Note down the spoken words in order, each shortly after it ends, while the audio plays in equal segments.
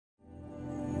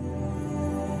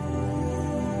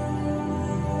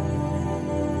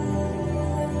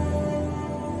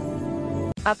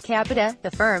Opcapita, the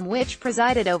firm which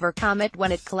presided over Comet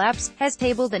when it collapsed, has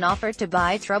tabled an offer to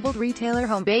buy troubled retailer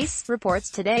Homebase, reports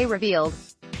today revealed.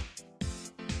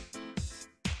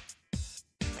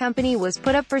 Company was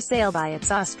put up for sale by its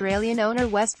Australian owner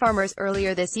Wesfarmers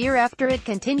earlier this year after it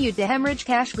continued to hemorrhage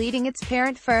cash, leading its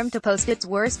parent firm to post its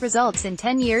worst results in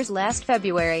 10 years last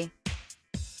February.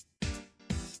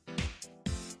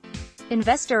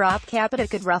 Investor Opcapita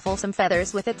could ruffle some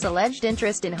feathers with its alleged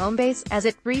interest in Homebase, as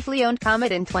it briefly owned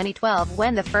Comet in 2012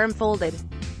 when the firm folded.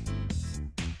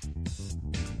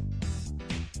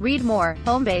 Read more.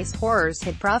 Homebase horrors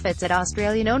hit profits at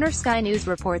Australian owner Sky News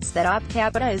reports that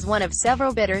Opcapita is one of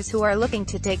several bidders who are looking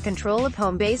to take control of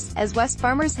Homebase, as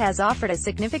Wesfarmers has offered a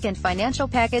significant financial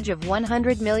package of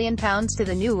 £100 million to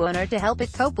the new owner to help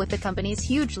it cope with the company's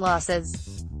huge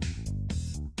losses.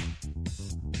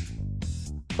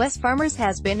 Wesfarmers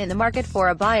has been in the market for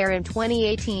a buyer in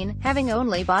 2018, having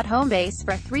only bought Homebase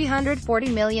for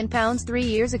 £340 million 3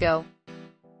 years ago.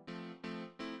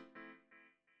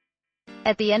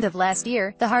 At the end of last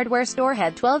year, the hardware store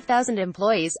had 12,000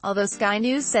 employees, although Sky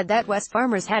News said that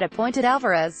Wesfarmers had appointed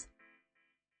Alvarez.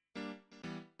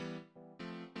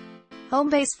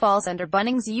 Homebase falls under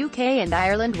Bunnings' UK and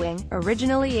Ireland wing,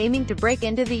 originally aiming to break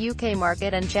into the UK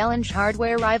market and challenge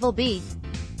hardware rival B.